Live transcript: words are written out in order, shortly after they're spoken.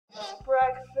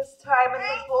breakfast time in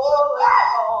the bullet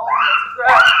home. It's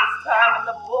breakfast time in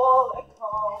the bullet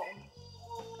home.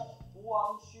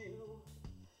 Won't you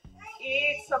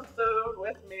eat some food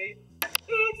with me?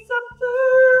 Eat some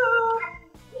food.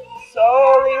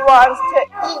 Solely wants to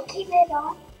keep it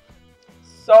on.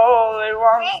 Solely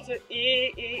wants to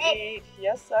eat.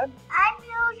 Yes, son? I'm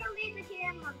usually the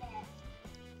cameraman.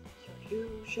 You're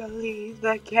usually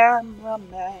the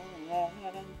cameraman.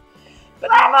 But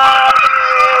Mom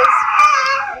is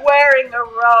wearing a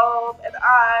robe, and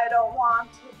I don't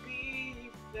want to be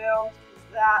filmed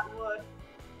because that would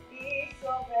be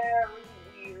so very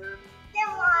weird. Then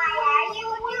why are you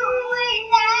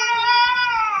doing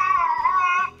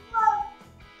that?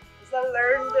 Because I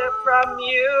learned it from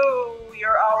you.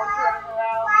 You're always running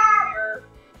around in your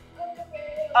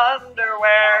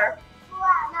underwear.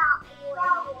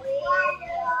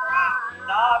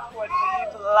 Not when we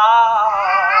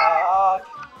vlog.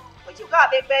 What you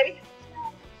got, big baby?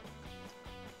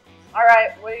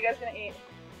 Alright, what are you guys gonna eat?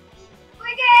 We're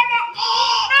gonna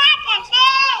eat mac and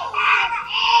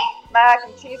cheese. Mac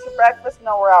and cheese for breakfast?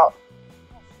 No, we're out.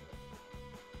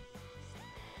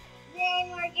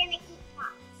 Then we're gonna eat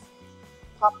pops.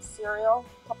 Pop cereal?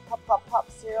 Pop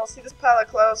cereal. See this pile of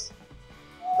clothes?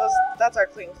 That's our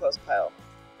clean clothes pile.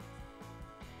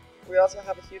 We also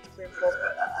have a huge clean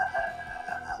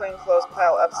clothes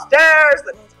pile upstairs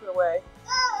that needs put away.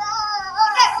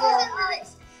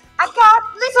 I got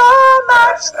so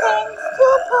much things to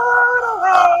put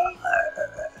away.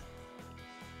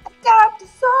 I got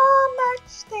so much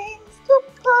things to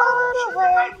put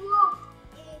away.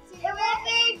 It will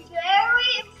be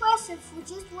very impressive for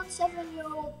just one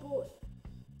 7-year-old boy.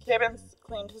 Kevin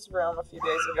cleaned his room a few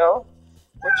days ago,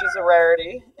 which is a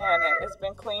rarity, and it has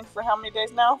been clean for how many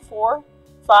days now? 4?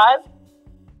 5?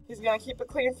 He's going to keep it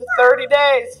clean for 30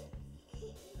 days.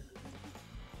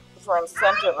 For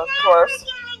incentive, of course.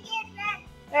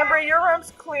 Amber, your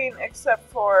room's clean except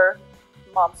for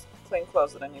Mom's clean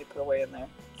clothes that I need to put away in there.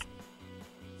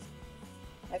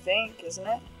 I think, isn't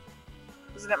it?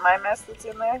 Isn't it my mess that's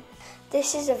in there?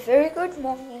 This is a very good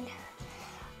morning.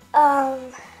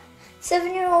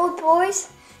 7-year-old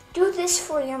boys, do this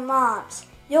for your moms.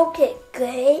 You'll get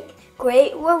great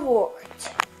rewards.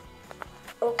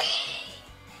 Okay,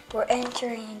 we're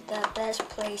entering the best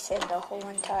place in the whole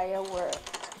entire world.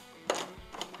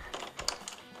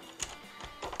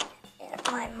 And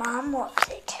my mom loves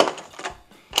it.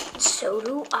 And so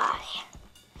do I.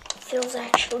 It feels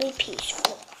actually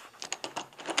peaceful.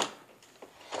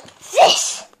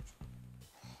 This!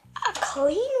 A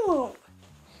clean room.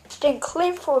 It's been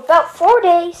clean for about 4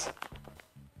 days.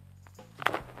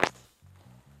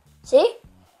 See?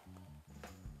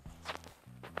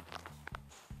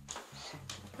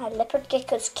 My leopard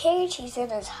gecko's cage, he's in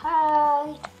his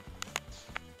hide.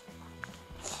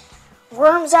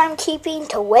 Worms I'm keeping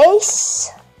to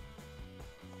waste.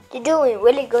 They're doing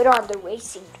really good on the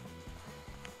racing.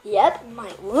 Yep,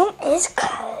 my room is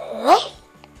clean.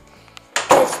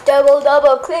 It's double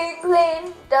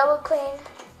clean, double clean.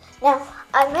 Now,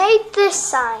 I made this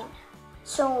sign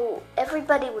so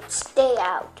everybody would stay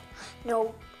out.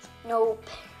 No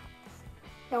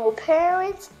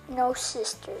parents, no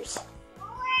sisters.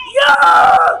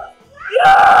 Yeah!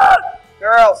 Yeah!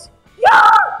 Girls,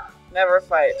 yeah! Never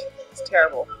fight. It's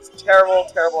terrible. It's a terrible,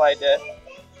 terrible idea.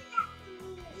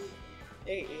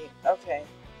 Eat. Okay,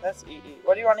 let's eat.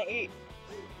 What do you want to eat?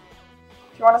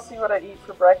 Do you want to see what I eat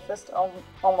for breakfast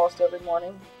almost every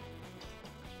morning?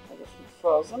 I get some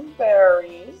frozen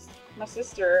berries. My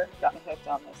sister got me hooked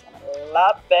on this, and I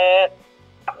love it.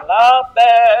 Love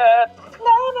it.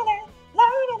 Loving it.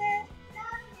 Loving it.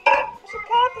 I should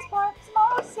cut this part because I'm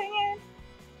always singing.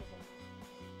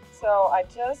 So I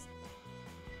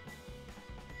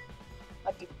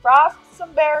defrost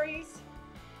some berries.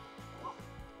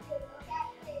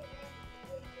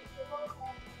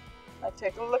 I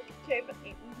take a look at Kevin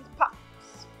eating his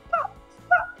pops.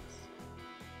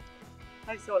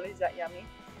 Hi, Soul, is that yummy?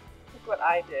 Look what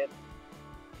I did.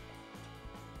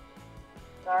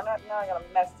 Darn it, now I got a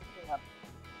mess to clean up.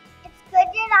 It's good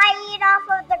that I eat off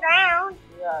of the ground.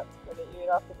 Yeah, it's good that you eat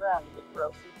off the ground, you big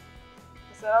grossy.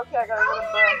 I said, okay, I gotta go to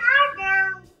burn. Our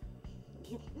ground.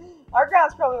 Our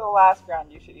ground's probably the last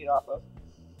ground you should eat off of.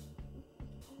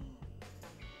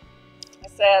 I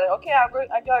said, okay, I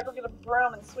gotta go get a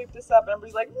broom and sweep this up. And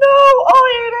everybody's like, no, I'll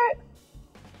eat it.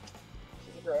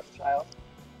 She's a gross child.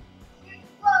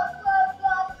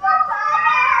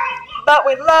 But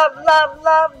we love her.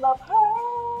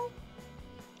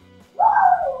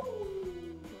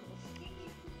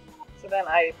 So then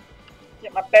I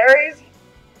get my berries.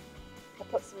 I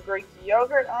put some Greek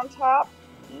yogurt on top.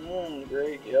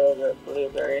 Greek yogurt,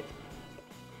 blueberry.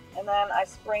 And then I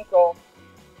sprinkle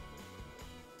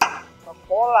a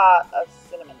whole lot of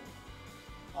cinnamon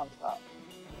on top.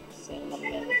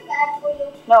 Cinnamon.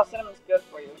 No, cinnamon's good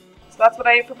for you. So that's what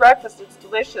I ate for breakfast. It's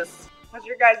delicious. How's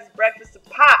your guys' breakfast of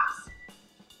pops?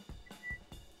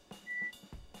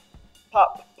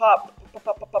 Pop, pop, pop,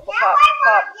 pop, pop, pop, pop,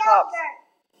 pop, pops.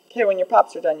 Okay, when your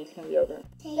pops are done, you can have yogurt.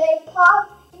 They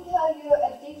pop into your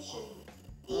addiction.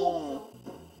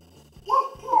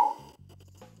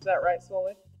 Is that right,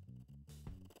 Sully?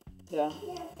 Yeah.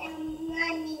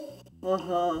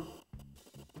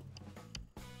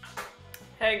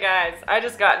 Hey guys, I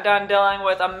just got done dealing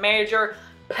with a major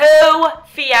poo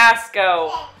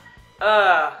fiasco.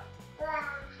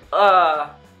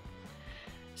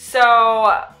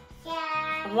 So,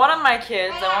 one of my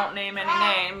kids, I won't name any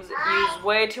names, used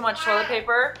way too much toilet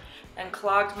paper and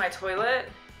clogged my toilet.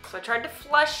 So I tried to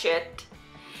flush it,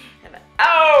 and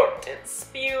out it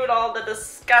spewed all the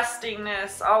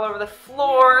disgustingness all over the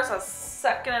floor. So I was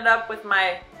sucking it up with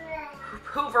my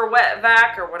Hoover wet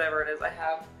vac or whatever it is I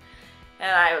have.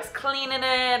 And I was cleaning it,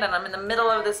 and I'm in the middle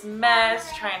of this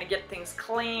mess, trying to get things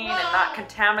clean and not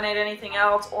contaminate anything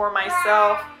else or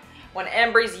myself. When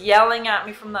Embry's yelling at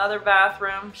me from the other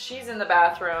bathroom, she's in the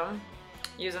bathroom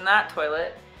using that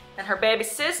toilet, and her baby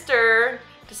sister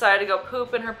decided to go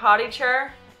poop in her potty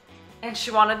chair, and she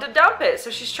wanted to dump it.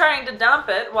 So she's trying to dump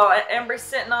it while Embry's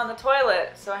sitting on the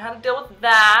toilet. So I had to deal with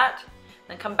that,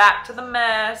 then come back to the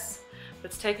mess, but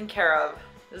it's taken care of.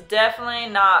 It's definitely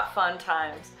not fun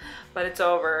times, but it's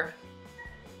over.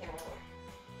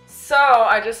 So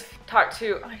I just talked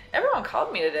to, everyone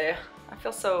called me today. I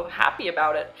feel so happy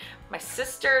about it. My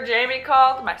sister Jamie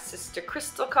called, my sister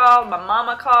Crystal called, my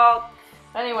mama called.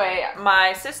 Anyway,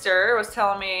 my sister was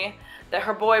telling me that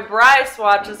her boy Bryce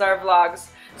watches our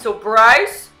vlogs. So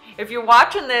Bryce, if you're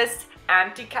watching this,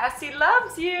 Auntie Cassie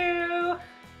loves you.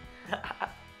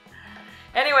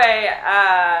 Anyway,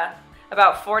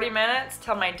 about 40 minutes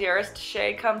till my dearest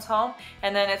Shay comes home,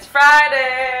 and then it's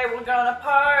Friday, we're gonna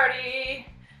party.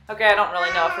 Okay, I don't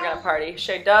really know if we're gonna party.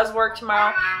 Shay does work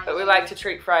tomorrow, but we like to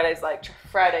treat Fridays like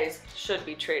Fridays should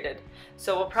be treated.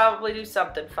 So we'll probably do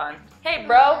something fun. Hey,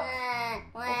 bro. I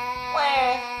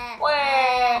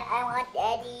want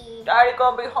Daddy. Daddy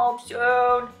gonna be home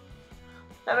soon.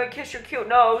 Let me kiss your cute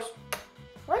nose.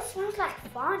 What smells like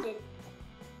fondant?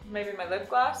 Maybe my lip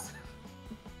gloss?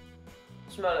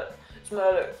 Smell it.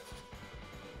 Smell it.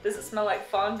 Does it smell like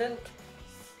fondant?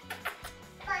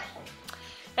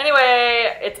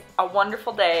 Anyway, it's a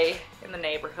wonderful day in the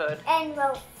neighborhood. And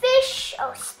the fish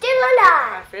are still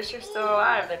alive. Our fish are still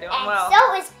alive. They're doing And well.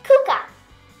 so is Kuka.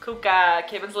 Kuka,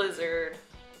 Kevin's lizard.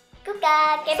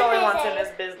 Kuka, give Sully me wants in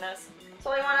this business.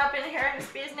 Sully went up in here in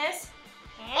this business.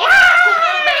 Crazy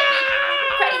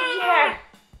hair.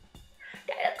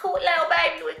 Got a cool little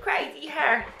baby with crazy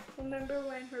hair. Remember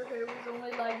when her hair was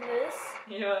only like this?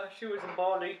 Yeah, she was a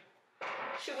baldy.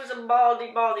 She was a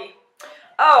baldy.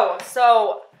 Oh,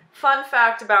 so fun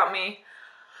fact about me.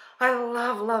 I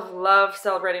love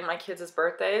celebrating my kids'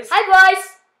 birthdays. Hi,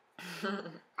 boys.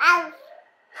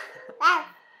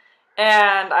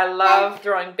 And I love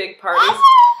throwing big parties.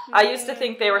 I used to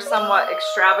think they were somewhat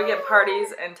extravagant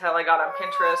parties until I got on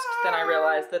Pinterest. Then I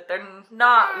realized that they're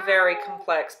not very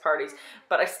complex parties.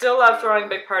 But I still love throwing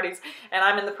big parties. And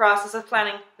I'm in the process of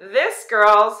planning this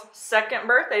girl's second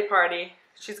birthday party.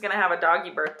 She's going to have a doggy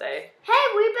birthday.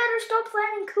 Hey, we better start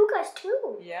planning Kuka's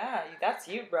too. Yeah, that's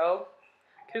you, bro.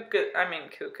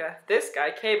 Kuka. This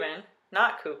guy, Kevin,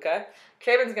 not Kuka.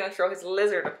 Kevin's going to throw his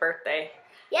lizard a birthday.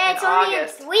 Yeah, it's in only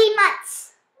August. in 3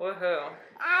 months. Woohoo.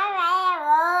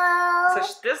 So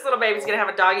this little baby's going to have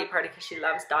a doggy party because she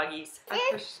loves doggies.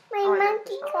 Monkey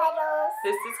Cuddles.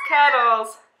 This is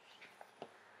Cuddles.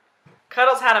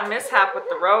 Cuddles had a mishap with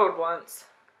the road once.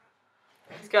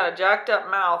 He's got a jacked up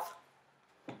mouth.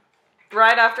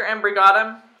 Right after Embry got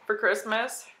him for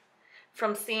Christmas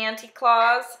from Santa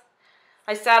Claus,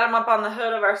 I sat him up on the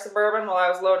hood of our Suburban while I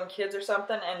was loading kids or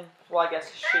something, and, well, I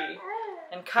guess she.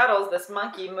 And Cuddles, this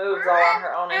monkey, moves all on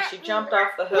her own, and she jumped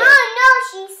off the hood. No,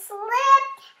 she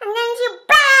slipped, and then she,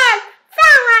 bam,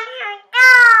 fell on her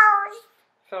nose.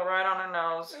 Fell right on her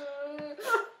nose.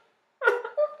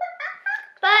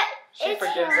 But She it's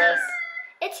forgives healing. us.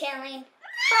 It's healing.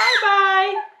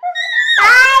 Bye-bye.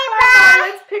 Bye-bye.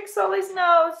 Let's pick Sully's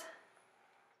nose.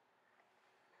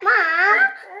 Mom.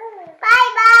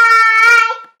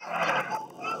 Bye-bye.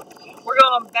 We're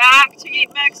going back to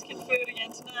eat Mexican food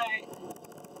again tonight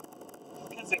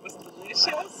because it was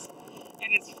delicious,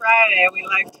 and it's Friday. We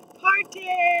like to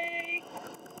party.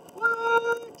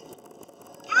 What?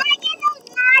 I want to get those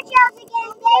nachos again.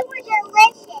 They were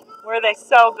delicious. Were they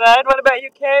so good? What about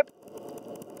you, Cabe?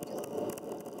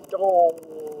 I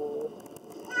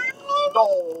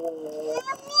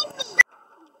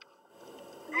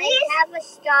have a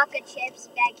stock of chips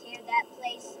back here. That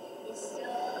place is so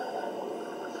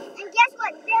good. And guess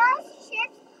what? Those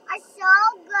chips are so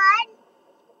good.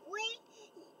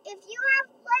 If you have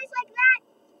a place like that,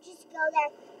 just go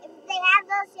there. If they have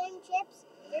those same chips,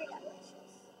 they're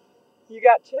delicious. You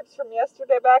got chips from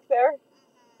yesterday back there?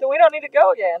 Then we don't need to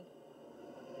go again.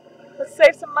 Let's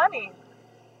save some money.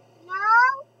 No.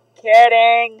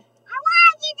 Kidding. I want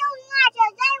to get those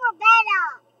nachos. They were better.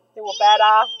 They were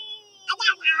better.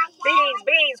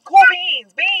 Beans, cool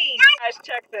beans. Guys,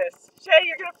 check this. Shay,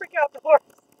 you're gonna freak out the horse.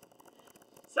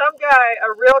 Some guy,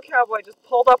 a real cowboy, just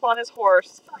pulled up on his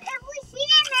horse. If we see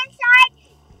him inside,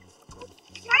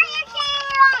 turn your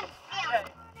camera on. Okay.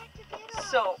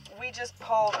 So we just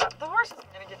pulled up. The horse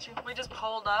isn't gonna get you. We just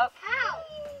pulled up. How?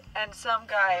 And some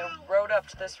guy rode up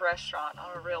to this restaurant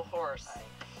on a real horse.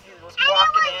 He was And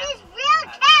walking it was in. this real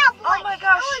cowboy. Oh my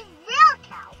gosh. It was real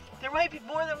cowboy. There might be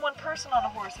more than one person on a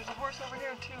horse. There's a horse over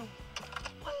here too.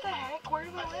 What the heck? Where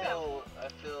do we live? I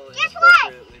feel Guess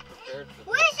what? inappropriately prepared for this.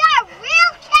 Where's our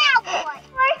real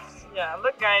cowboy? Yeah,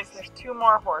 look guys, there's 2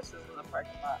 more horses in the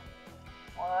parking lot.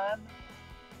 1,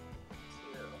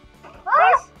 2.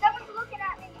 Oh, someone's looking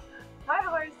at me. Hi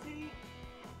horsey.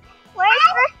 Where's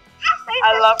the?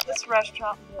 I love this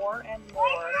restaurant more and more.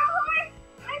 Where's the horse?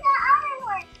 Where's the other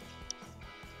horse?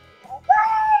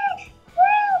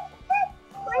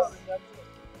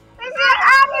 Where's the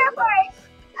other horse?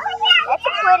 Oh yeah. That's a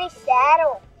pretty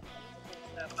saddle.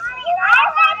 I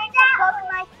want to poke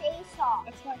my face off.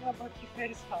 It's not gonna buck your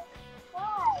face off.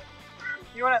 Why?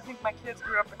 You wouldn't think my kids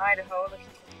grew up in Idaho. They're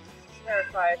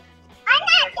terrified. I'm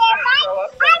not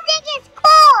terrified. I think it's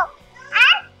cool.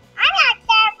 I'm not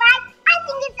terrified. I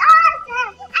think it's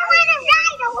awesome. I want to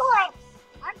ride a horse.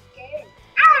 I'm scared.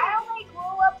 I only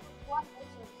grew up with one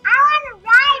lizard. I want to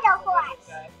ride a horse.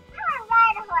 I want to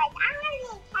ride a horse. I want to be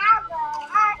a cowboy.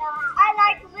 I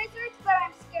like lizards, but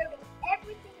I'm scared of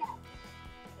everything else.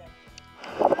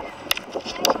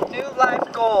 New life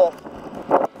goal.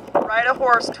 Ride a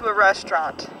horse to a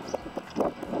restaurant.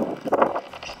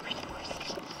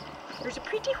 There's a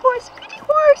pretty horse,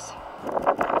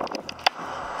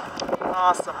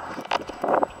 Awesome.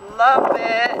 Love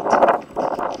it.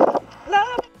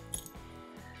 Love it.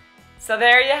 So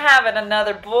there you have it,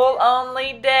 another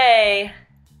bull-only day.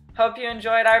 Hope you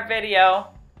enjoyed our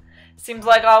video. Seems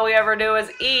like all we ever do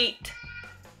is eat.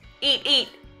 Eat.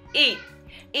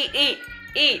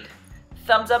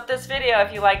 Thumbs up this video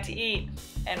if you like to eat.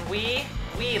 And we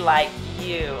like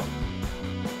you.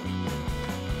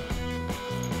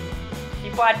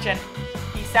 Keep watching.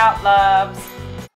 Peace out, loves.